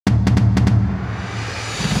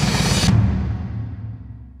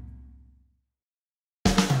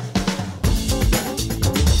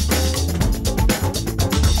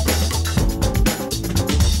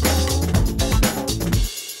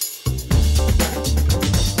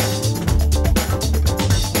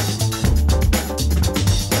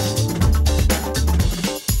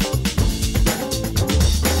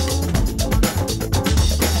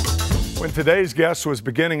today's guest was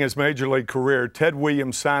beginning his major league career, Ted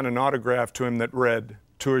Williams signed an autograph to him that read,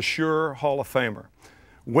 "To a sure Hall of Famer."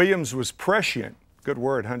 Williams was prescient, good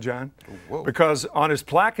word, huh, John? Whoa. Because on his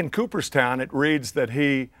plaque in Cooperstown, it reads that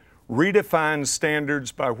he redefines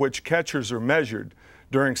standards by which catchers are measured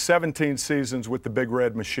during 17 seasons with the Big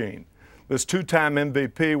Red Machine. This two-time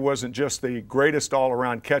MVP wasn't just the greatest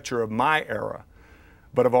all-around catcher of my era,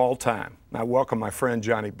 but of all time. I welcome my friend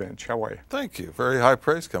Johnny Bench. How are you? Thank you. Very high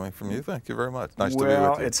praise coming from you. Thank you very much. Nice to be with you.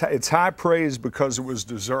 Well, it's high praise because it was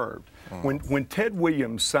deserved. When Ted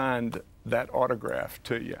Williams signed that autograph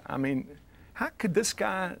to you, I mean, how could this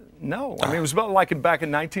guy know? I mean, it was about like back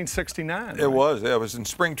in 1969. It was. Yeah, I was in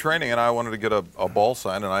spring training, and I wanted to get a ball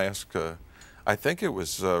signed, and I asked, I think it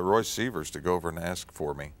was Roy Sievers to go over and ask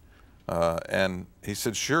for me. And he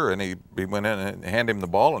said, sure, and he went in and handed him the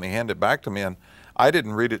ball, and he handed it back to me, and I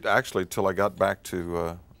didn't read it actually till I got back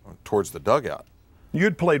to towards the dugout. You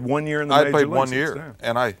had played 1 year in the major leagues. I played 1 year,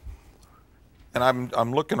 and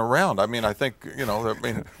I'm looking around. I mean, I think, you know, I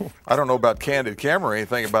mean, I don't know about candid camera or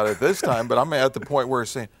anything about it this time, but I'm at the point where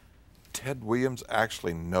it's saying, Ted Williams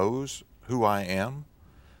actually knows who I am.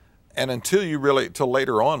 And until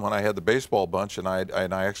later on, when I had the baseball bunch and I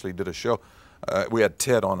actually did a show, we had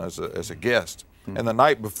Ted on as a guest. And the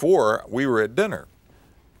night before, we were at dinner.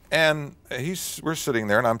 And we're sitting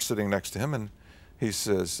there, and I'm sitting next to him, and he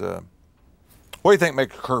says, what do you think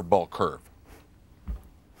makes a curveball curve?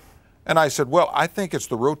 And I said, well, I think it's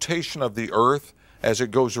the rotation of the earth as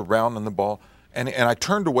it goes around in the ball. And I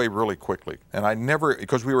turned away really quickly, and I never,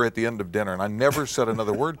 because we were at the end of dinner, and I never said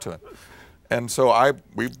another word to him. And so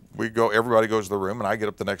we go, everybody goes to the room, and I get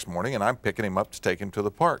up the next morning, and I'm picking him up to take him to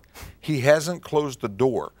the park. He hasn't closed the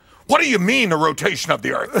door. What do you mean, the rotation of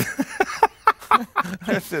the earth?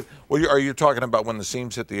 I said, well, are you talking about when the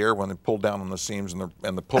seams hit the air, when they pull down on the seams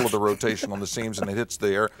and the pull of the rotation on the seams and it hits the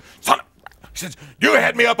air? Son, he says, you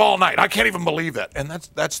had me up all night. I can't even believe that. And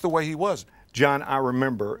that's the way he was. John, I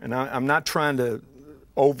remember, and I'm not trying to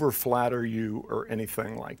over-flatter you or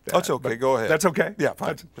anything like that. That's okay. Go ahead. That's okay? Yeah,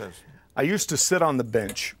 fine. I used to sit on the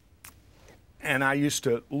bench, and I used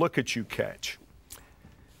to look at you catch,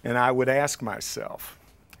 and I would ask myself,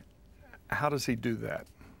 how does he do that?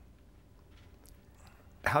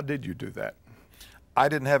 How did you do that? I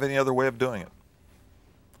didn't have any other way of doing it.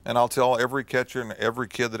 And I'll tell every catcher and every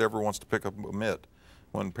kid that ever wants to pick up a mitt,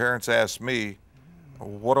 when parents ask me,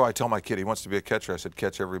 what do I tell my kid? He wants to be a catcher. I said,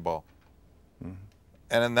 catch every ball. And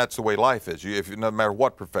then that's the way life is. No matter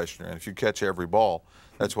what profession you're in, if you catch every ball,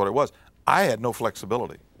 that's what it was. I had no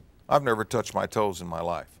flexibility. I've never touched my toes in my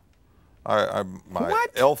life. My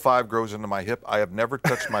What? L5 grows into my hip. I have never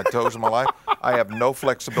touched my toes in my life. I have no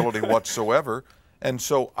flexibility whatsoever. And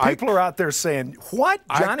so people are out there saying, what?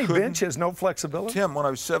 Johnny Bench has no flexibility? Tim, when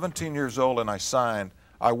I was 17 years old and I signed,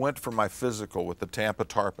 I went for my physical with the Tampa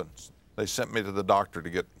Tarpons. They sent me to the doctor to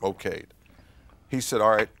get okayed. He said,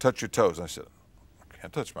 all right, touch your toes. I said, I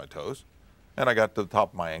can't touch my toes. And I got to the top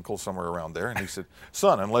of my ankle, somewhere around there. And he said,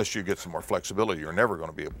 son, unless you get some more flexibility, you're never going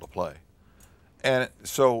to be able to play. And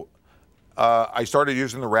so I started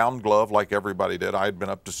using the round glove like everybody did. I had been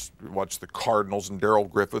up to watch the Cardinals and Darrell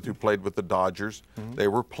Griffith, who played with the Dodgers. They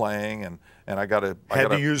were playing, and I got a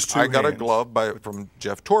a glove from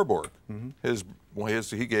Jeff Torborg.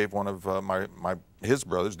 He gave one of his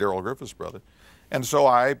brothers, Darrell Griffith's brother, and so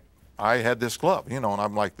I had this glove, you know, and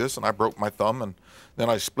I'm like this, and I broke my thumb, and then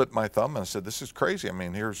I split my thumb, and I said, this is crazy. I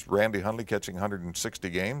mean, here's Randy Hundley catching 160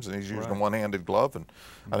 games, and he's using a one-handed glove, and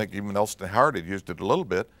I think even Elston Howard had used it a little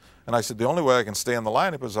bit. And I said, the only way I can stay in the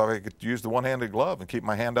lineup is if I could use the one-handed glove and keep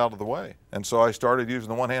my hand out of the way. And so I started using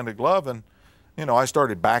the one-handed glove, and, you know, I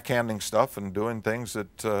started backhanding stuff and doing things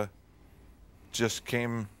that just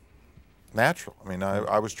came natural. I mean,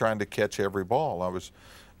 I was trying to catch every ball. I was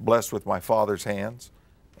blessed with my father's hands,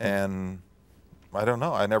 and I don't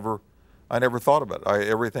know. I never thought about it.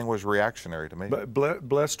 Everything was reactionary to me. But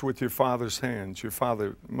blessed with your father's hands. Your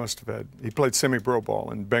father must have he played semi-pro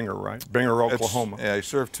ball in Binger, right? Binger, Oklahoma. Yeah, he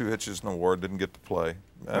served 2 hitches in the war, didn't get to play.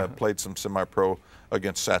 Played some semi-pro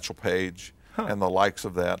against Satchel Paige and the likes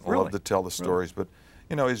of that. I love to tell the stories. But,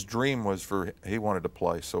 you know, his dream was he wanted to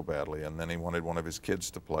play so badly, and then he wanted one of his kids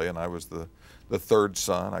to play, and I was the third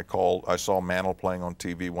son. I saw Mantle playing on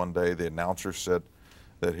TV one day. The announcer said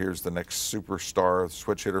that here's the next superstar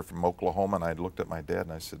switch hitter from Oklahoma, and I looked at my dad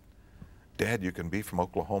and I said, Dad, you can be from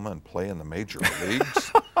Oklahoma and play in the major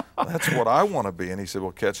leagues? That's what I want to be. And he said,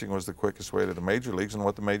 well, catching was the quickest way to the major leagues and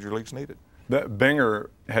what the major leagues needed. Binger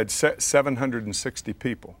had 760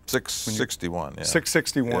 people. 661, yeah.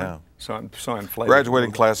 661. Yeah. So I'm inflated.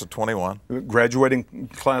 Graduating class of 21. Graduating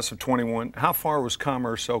class of 21. How far was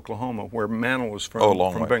Commerce, Oklahoma, where Mantle was from? Oh, a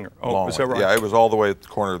long from way. Binger. Oh, is that right? Yeah, it was all the way at the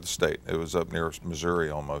corner of the state. It was up near Missouri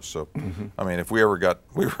almost. So, I mean, if we ever got,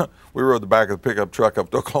 we rode the back of the pickup truck up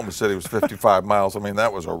to Oklahoma City. It was 55 miles. I mean,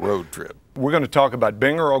 that was a road trip. We're going to talk about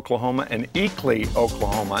Binger, Oklahoma, and Eakley,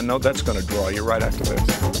 Oklahoma. I know that's going to draw you right after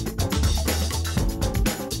this.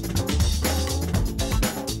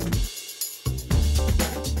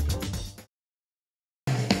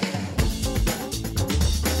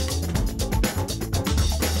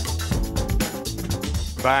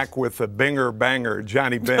 Back with the Binger banger,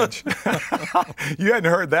 Johnny Bench. You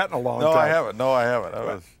hadn't heard that in a long time. No, I haven't. No, I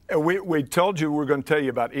haven't. We told you we were going to tell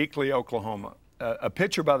you about Eakley, Oklahoma. A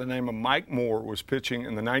pitcher by the name of Mike Moore was pitching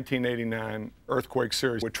in the 1989 Earthquake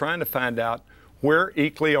Series. We're trying to find out where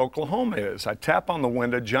Eakley, Oklahoma is. I tap on the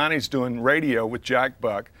window. Johnny's doing radio with Jack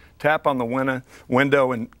Buck. Tap on the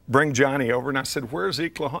window and bring Johnny over. And I said, "Where's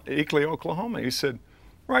Eakley, Oklahoma?" He said,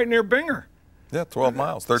 "Right near Binger." Yeah, 12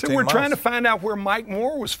 miles, 13 so we're miles. trying to find out where Mike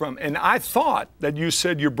Moore was from. And I thought that you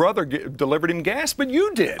said your brother delivered him gas, but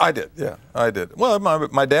you did. I did, yeah, I did. Well,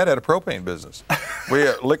 my dad had a propane business. We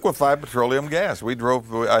liquefied petroleum gas. We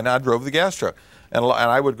drove, and I drove the gas truck. And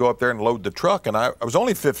I would go up there and load the truck, and I was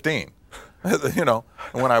only 15. You know,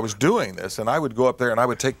 when I was doing this, and I would go up there and I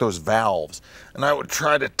would take those valves and I would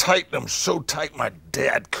try to tighten them so tight my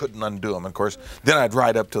dad couldn't undo them. Of course, then I'd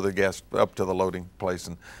ride up to the loading place,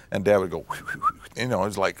 and Dad would go, you know, it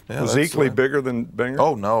was like. Yeah, was Eakley bigger than Binger?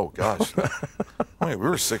 Oh no, gosh. I mean, we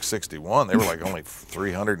were 661. They were like only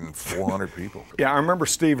 300 and 400 people. Yeah, I remember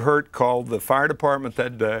Steve Hurt called the fire department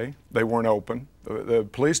that day. They weren't open. The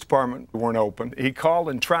police department weren't open. He called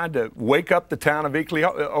and tried to wake up the town of Eakley,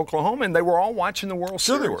 Oklahoma, and they were all watching the World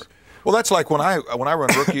Series. Sure they were. Well, that's like when I run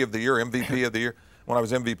Rookie of the Year, MVP of the Year, when I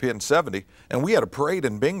was MVP in '70, and we had a parade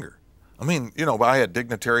in Binger. I mean, you know, I had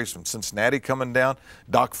dignitaries from Cincinnati coming down.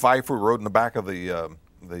 Doc Pfeiffer rode in the back of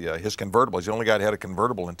his convertible. He's the only guy that had a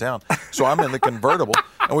convertible in town. So I'm in the convertible,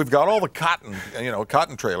 and we've got all the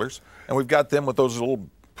cotton trailers, and we've got them with those little.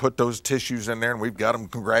 Put those tissues in there, and we've got them.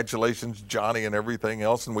 Congratulations, Johnny, and everything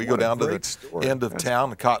else. And we go down to the end of town,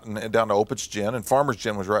 the cotton, and down to Opitz Gin, and Farmer's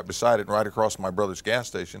Gin was right beside it, and right across my brother's gas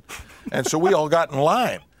station. And so we all got in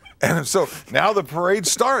line, and so now the parade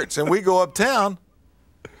starts, and we go uptown.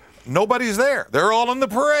 Nobody's there. They're all in the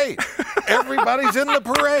parade. Everybody's in the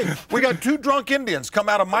parade. We got two drunk Indians come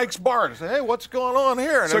out of Mike's bar and say, "Hey, what's going on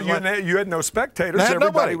here?" And so you had no spectators.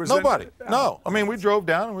 Nobody. Was nobody. No. I mean, we drove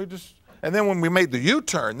down and we just. And then when we made the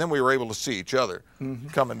U-turn, then we were able to see each other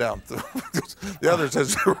coming down. The others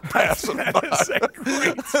as they were passing by.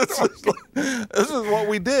 This is what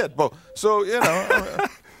we did. So, you know.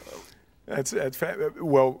 That's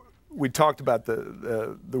well, we talked about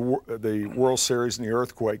the World Series and the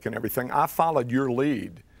earthquake and everything. I followed your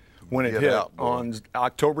lead when it hit on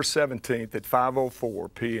October 17th at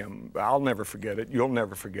 5:04 p.m. I'll never forget it. You'll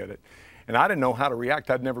never forget it. And I didn't know how to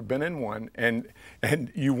react. I'd never been in one. And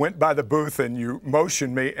you went by the booth and you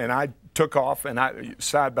motioned me, and I took off, and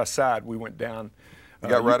side by side we went down. You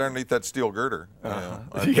got right underneath that steel girder.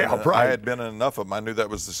 Yeah, right. I had been in enough of them. I knew that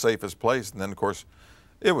was the safest place. And then, of course,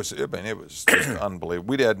 it was just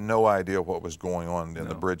unbelievable. We had no idea what was going on in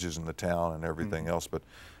the bridges in the town and everything else. But,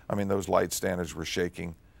 I mean, those light standards were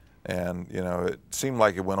shaking. And, you know, it seemed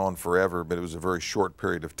like it went on forever, but it was a very short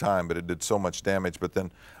period of time, but it did so much damage. But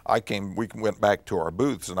then we went back to our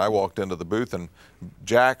booths, and I walked into the booth, and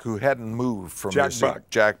Jack, who hadn't moved from his seat,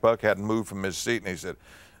 Jack Buck hadn't moved from his seat, and he said,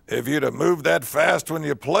 "If you'd have moved that fast when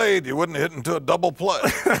you played, you wouldn't have hit into a double play."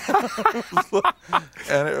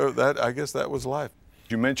 And I guess that was life.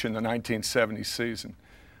 You mentioned the 1970 season.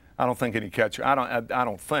 I don't think any catcher,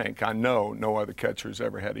 I know no other catcher's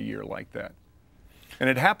ever had a year like that. And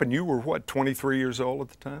it happened, you were what, 23 years old at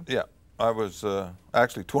the time? Yeah, I was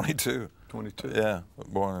actually 22. 22? Yeah,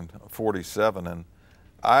 born in 47. And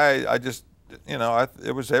I just, you know,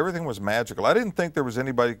 everything was magical. I didn't think there was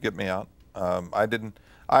anybody to get me out.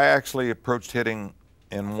 I actually approached hitting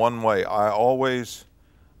in one way. I always,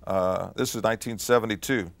 this is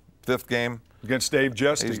 1972, fifth game. Against Dave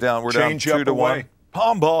Justice. We're down 2-1.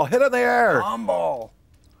 Palm ball, hit in the air. Palm ball.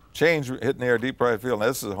 Change, hit in the air, deep right field. Now,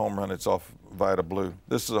 this is a home run. It's off Vita Blue.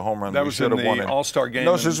 This is a home run that we should have won. That was in the All-Star game?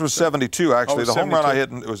 No, this was 72, actually. The 72. home run I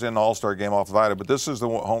hit was in the All-Star game off Vita, but this is the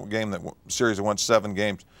home game series that won 7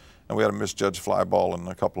 games, and we had a misjudged fly ball in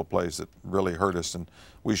a couple of plays that really hurt us, and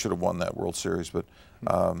we should have won that World Series. But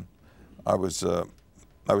I was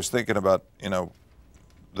thinking about, you know,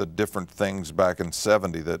 the different things back in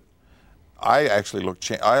 '70 that I actually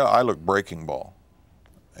I look breaking ball,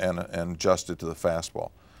 and adjusted to the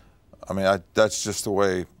fastball. I mean, that's just the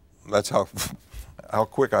way. That's how how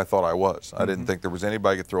quick I thought I was. I didn't think there was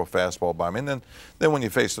anybody who could throw a fastball by me. And then when you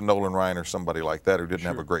faced a Nolan Ryan or somebody like that who didn't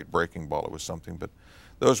have a great breaking ball, it was something. But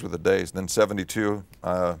those were the days. And then '72,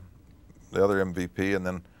 the other MVP, and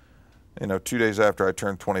then 2 days after I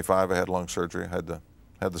turned 25, I had lung surgery. I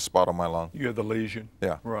had the spot on my lung. You had the lesion.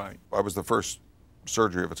 Yeah. Right. I was the first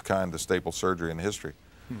surgery of its kind, the staple surgery in history.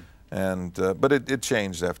 And but it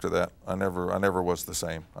changed after that. I never was the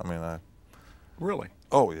same. I mean, Really?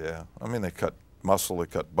 Oh yeah. I mean, they cut muscle, they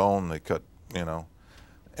cut bone, they cut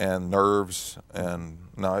and nerves, and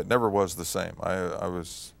no, it never was the same. I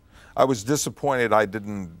was disappointed I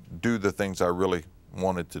didn't do the things I really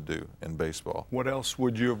wanted to do in baseball. What else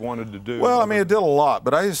would you have wanted to do? Well, I mean, I did a lot,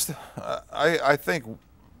 but I think,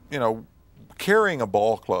 carrying a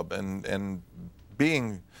ball club and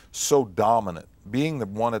being so dominant, being the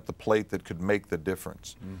one at the plate that could make the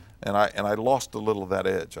difference, and I lost a little of that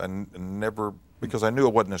edge. I never, because I knew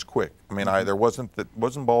it wasn't as quick. I mean, there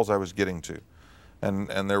wasn't balls I was getting to,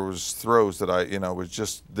 and there was throws that I was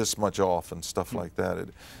just this much off and stuff like that. It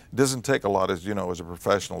doesn't take a lot as as a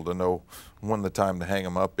professional to know when the time to hang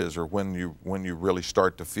them up is, or when you really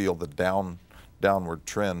start to feel the downward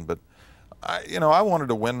trend. But I wanted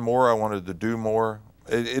to win more. I wanted to do more.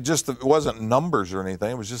 It wasn't numbers or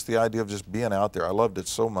anything. It was just the idea of just being out there. I loved it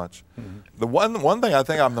so much. The one thing I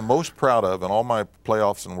think I'm the most proud of in all my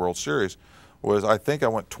playoffs and World Series was I think I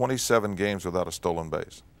went 27 games without a stolen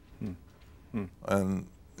base. And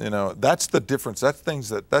that's the difference. That's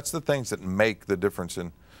the things that make the difference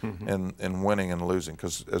in winning and losing.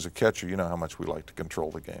 Because as a catcher, you know how much we like to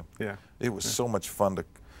control the game. Yeah. It was so much fun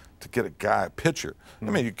to get a pitcher. I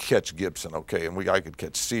mean, you catch Gibson, okay, and I could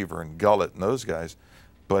catch Seaver and Gullett and those guys,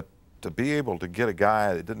 but to be able to get a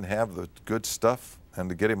guy that didn't have the good stuff and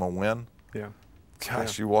to get him a win,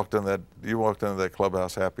 gosh, you walked into that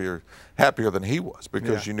clubhouse happier than he was,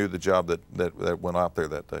 because you knew the job that went out there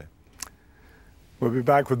that day. We'll be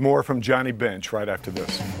back with more from Johnny Bench right after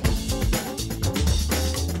this.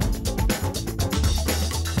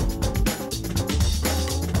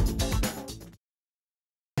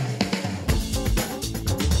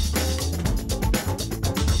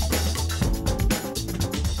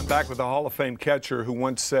 Back with the Hall of Fame catcher who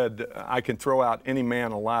once said, I can throw out any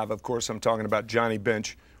man alive. Of course, I'm talking about Johnny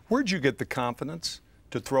Bench. Where'd you get the confidence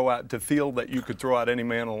to feel that you could throw out any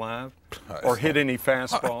man alive or hit any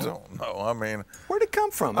fastball? I don't know. I mean, where'd it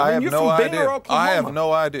come from? I have you're no from idea. Baylor, Oklahoma. I have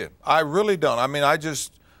no idea. I really don't. I mean,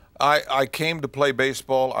 I came to play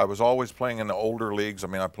baseball. I was always playing in the older leagues. I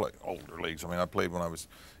mean, I played older leagues. I mean, I played when I was,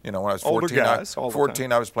 when I was 14. Older guys, all the 14,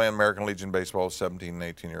 time. I was playing American Legion baseball with 17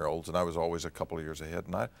 and 18-year-olds, and I was always a couple of years ahead.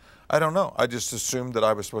 And I don't know. I just assumed that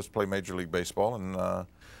I was supposed to play Major League Baseball. And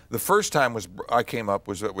the first time I came up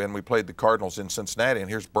was when we played the Cardinals in Cincinnati, and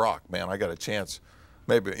here's Brock. Man, I got a chance.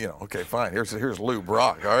 Maybe, okay, fine. Here's Lou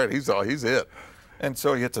Brock. All right, he's it. And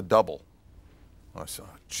so he hits a double. I said,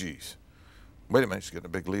 oh, geez. Wait a minute, he's getting a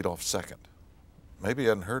big lead off second. Maybe he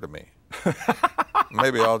hadn't heard of me.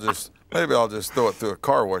 Maybe I'll just throw it through a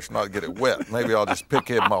car wash and not get it wet. Maybe I'll just pick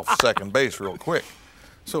him off second base real quick.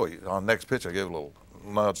 So on the next pitch, I gave a little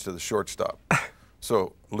nudge to the shortstop.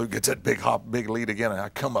 So Lou gets that big lead again, and I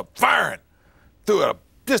come up firing, threw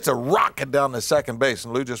just a rocket down to second base,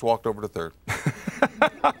 and Lou just walked over to third.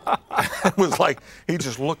 It was like he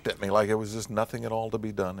just looked at me like it was just nothing at all to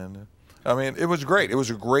be done. And I mean, it was great. It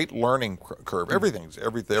was a great learning curve. Every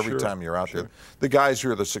time you're out there, the guys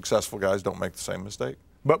who are the successful guys don't make the same mistake.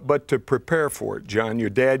 But to prepare for it, John,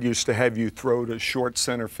 your dad used to have you throw to short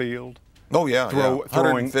center field. Oh yeah,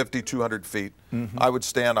 150, 200 feet. I would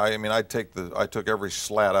stand. I took every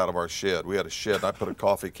slat out of our shed. We had a shed, and I put a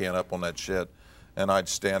coffee can up on that shed, and I'd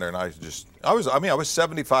stand there, and I was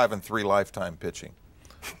 75 and 3 lifetime pitching,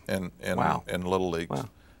 in little leagues. Wow.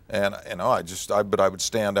 And but I would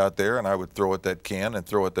stand out there, and I would throw at that can and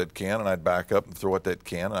throw at that can, and I'd back up and throw at that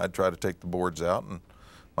can, and I'd try to take the boards out. And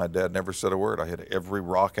my dad never said a word. I hit every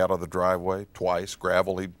rock out of the driveway twice.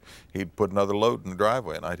 Gravel, he'd put another load in the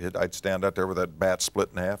driveway, and I'd stand out there with that bat split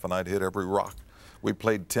in half, and I'd hit every rock. We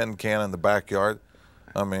played tin can in the backyard.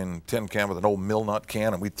 I mean, tin can with an old mill nut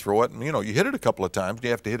can, and we'd throw it, and you hit it a couple of times. You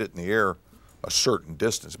have to hit it in the air a certain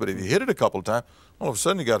distance, but if you hit it a couple of times, all of a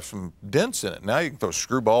sudden you got some dents in it. Now you can throw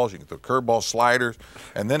screwballs, you can throw curveballs, sliders,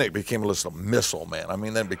 and then it became a little missile, man. I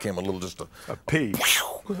mean, then it became a little a pea,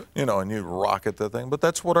 and you rocket the thing. But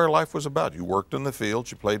that's what our life was about. You worked in the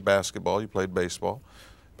fields, you played basketball, you played baseball,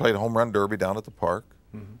 played home run derby down at the park,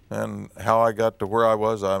 and how I got to where I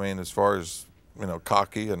was. I mean, as far as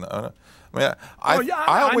cocky, and I mean,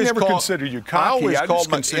 I always never consider you cocky. I always called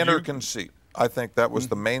my consider inner you... conceit. I think that was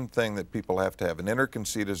the main thing that people have to have. An inner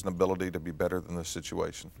conceit is an ability to be better than the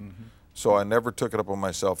situation. So I never took it upon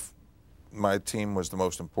myself. My team was the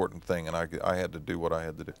most important thing, and I had to do what I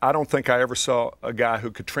had to do. I don't think I ever saw a guy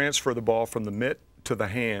who could transfer the ball from the mitt to the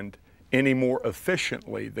hand any more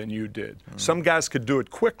efficiently than you did. Some guys could do it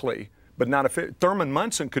quickly, but not efficient. Thurman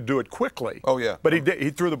Munson could do it quickly. Oh yeah, but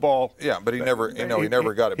he threw the ball. Yeah, but he never, he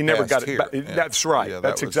never got it. He never got it. Here. That's right. Yeah,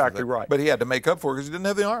 that's exactly right. But he had to make up for it because he didn't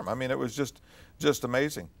have the arm. I mean, it was just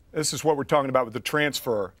amazing. This is what we're talking about with the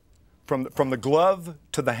transfer from the glove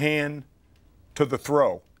to the hand to the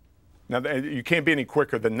throw. Now you can't be any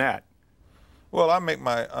quicker than that. Well, I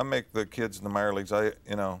make the kids in the minor leagues. I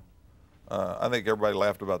think everybody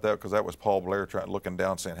laughed about that because that was Paul Blair looking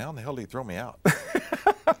down saying, how in the hell did he throw me out?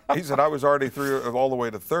 He said, I was already through all the way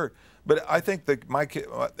to third. But I think that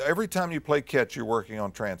every time you play catch, you're working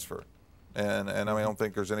on transfer. And I mean, I don't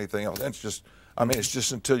think there's anything else. It's just, I mean, it's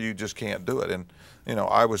just until you just can't do it. And, you know,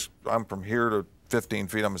 I'm from here to 15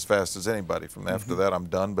 feet. I'm as fast as anybody. From after that, I'm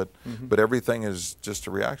done. But everything is just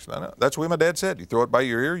a reaction. I know. That's what my dad said. You throw it by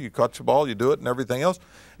your ear, you catch the ball, you do it, and everything else.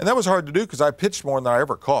 And that was hard to do because I pitched more than I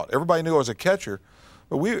ever caught. Everybody knew I was a catcher.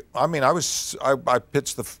 But I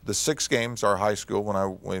pitched the 6 games, our high school,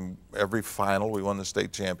 when every final we won the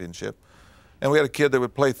state championship. And we had a kid that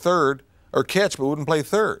would play third, or catch, but wouldn't play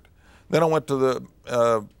third. Then I went to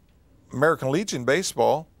the American Legion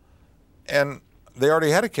baseball, and they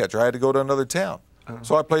already had a catcher. I had to go to another town.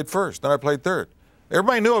 So I played first, then I played third.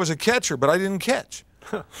 Everybody knew I was a catcher, but I didn't catch.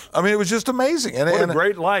 I mean, it was just amazing. And, what a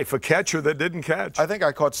great life, a catcher that didn't catch. I think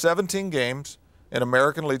I caught 17 games in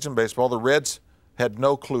American Legion baseball. The Reds had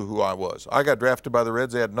no clue who I was. I got drafted by the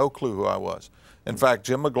Reds. They had no clue who I was. In fact,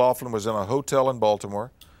 Jim McLaughlin was in a hotel in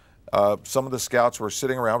Baltimore. Some of the scouts were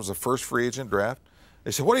sitting around. It was the first free agent draft.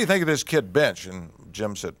 They said, what do you think of this kid Bench? And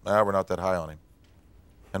Jim said, we're not that high on him.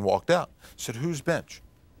 And walked out. I said, who's Bench?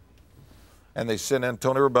 And they sent in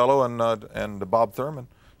Tony Ribello and Bob Thurman.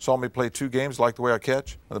 Saw me play 2 games, liked the way I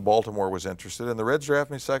catch. And the Baltimore was interested. And the Reds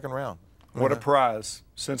drafted me 2nd round. What a prize.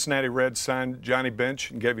 Cincinnati Reds signed Johnny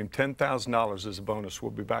Bench and gave him $10,000 as a bonus.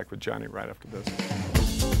 We'll be back with Johnny right after this.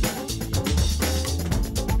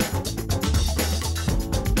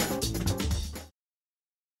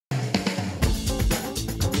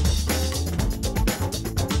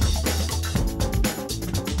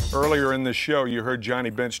 Earlier in this show, you heard Johnny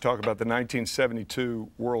Bench talk about the 1972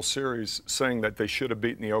 World Series, saying that they should have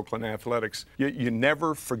beaten the Oakland Athletics. You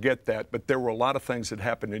never forget that, but there were a lot of things that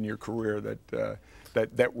happened in your career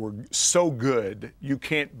that were so good you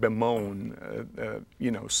can't bemoan.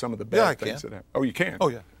 Some of the bad things that happened. Oh, you can? Oh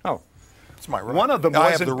yeah. Oh, it's my right. One of them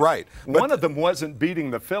I have the right. One of them wasn't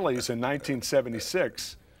beating the Phillies in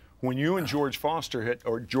 1976. When you and George Foster hit,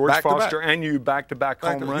 or George Foster and you back-to-back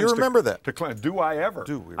home runs. You remember that? Do I ever?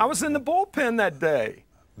 I was in the bullpen that day.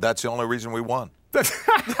 That's the only reason we won. That's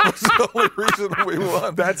the only reason we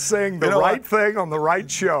won. That's saying the right thing on the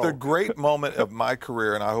right show. The great moment of my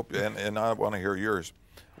career, and I hope, and I want to hear yours,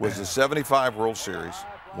 was the '75 World Series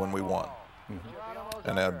when we won.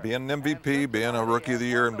 And being an MVP, being a Rookie of the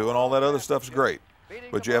Year, and doing all that other stuff is great.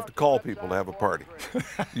 But you have to call people to have a party.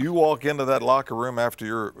 You walk into that locker room after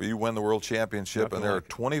you win the World Championship, and there are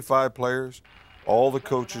 25 players, all the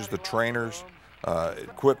coaches, the trainers,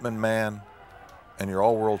 equipment man, and you're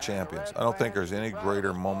all world champions. I don't think there's any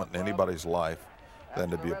greater moment in anybody's life than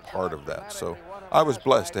to be a part of that. So I was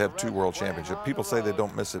blessed to have 2 world championships. People say they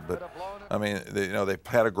don't miss it, but I mean, they've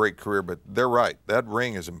had a great career, but they're right. That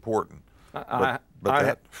ring is important. I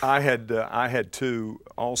had 2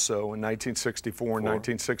 also in 1964 and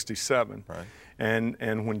 1967. Right.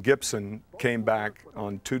 And when Gibson came back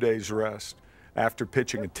on 2 days rest after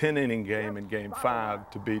pitching a 10-inning game in Game 5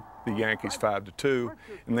 to beat the Yankees 5-2,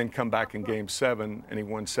 and then come back in Game 7 and he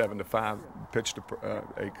won 7-5, pitched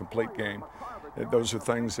a complete game. Those are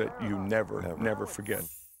things that you never forget.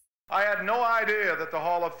 I had no idea that the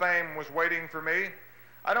Hall of Fame was waiting for me.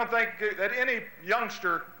 I don't think that any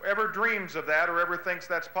youngster ever dreams of that or ever thinks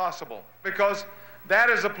that's possible, because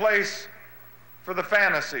that is a place for the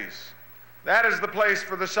fantasies. That is the place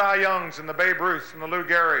for the Cy Youngs and the Babe Ruths and the Lou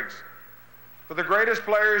Gehrigs, for the greatest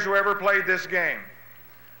players who ever played this game.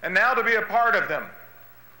 And now to be a part of them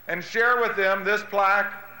and share with them this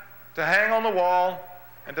plaque to hang on the wall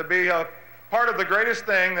and to be a part of the greatest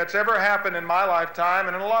thing that's ever happened in my lifetime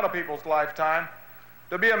and in a lot of people's lifetime,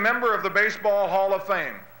 to be a member of the Baseball Hall of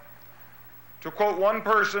Fame. To quote one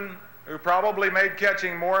person who probably made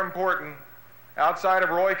catching more important outside of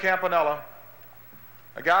Roy Campanella,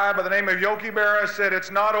 a guy by the name of Yogi Berra said,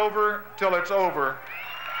 "It's not over till it's over."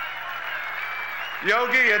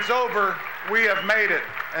 Yogi, it's over. We have made it,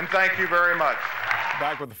 and thank you very much.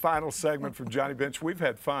 Back with the final segment from Johnny Bench. We've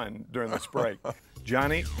had fun during this break.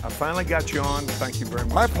 Johnny, I finally got you on. Thank you very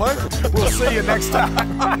much. My pleasure. We'll see you next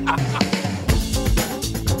time.